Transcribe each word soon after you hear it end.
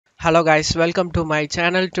Hello guys, welcome to my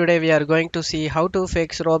channel. Today we are going to see how to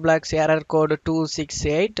fix Roblox error code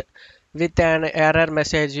 268 with an error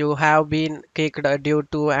message you have been kicked due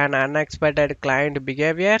to an unexpected client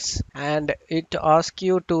behaviors and it asks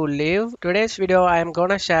you to leave. Today's video I am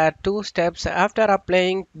gonna share two steps. After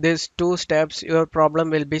applying these two steps your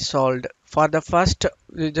problem will be solved. For the first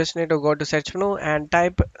you just need to go to search menu and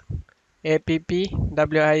type appwiz.cpl.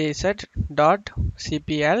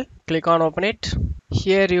 Click on open it.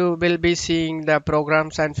 Here you will be seeing the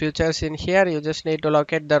programs and features in here. You just need to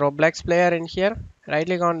locate the Roblox player in here. Right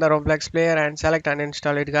click on the Roblox player and select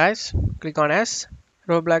uninstall it guys. Click on yes.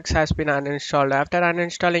 Roblox has been uninstalled. After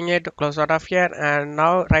uninstalling it, close out of here and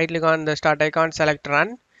now right click on the start icon, select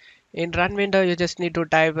run. In run window you just need to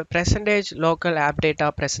type percentage local app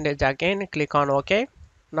data percentage again. Click on OK.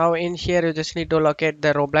 Now in here you just need to locate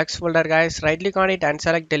the Roblox folder guys. Right click on it and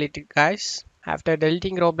select delete it guys. After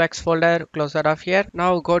deleting Roblox folder, close it off here.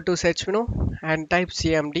 Now go to search menu and type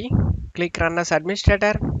cmd. Click run as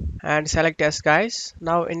administrator and select yes guys.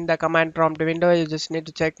 Now in the command prompt window you just need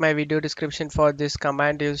to check my video description for this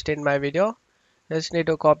command used in my video. Just need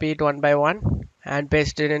to copy it one by one and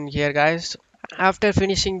paste it in here guys. After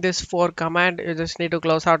finishing this 4 command you just need to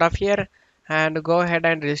close out of here and go ahead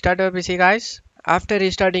and restart your PC guys. After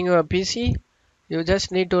restarting your PC you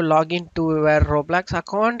just need to log in to your Roblox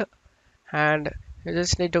account and you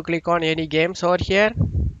just need to click on any games over here.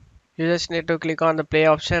 You just need to click on the play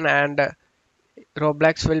option and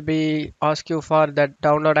Roblox will be ask you for the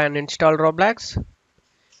download and install Roblox.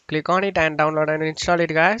 Click on it and download and install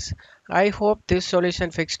it guys. I hope this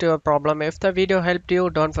solution fixed your problem. If the video helped you,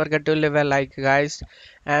 don't forget to leave a like guys,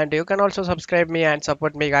 and you can also subscribe me and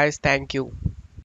support me guys. Thank you.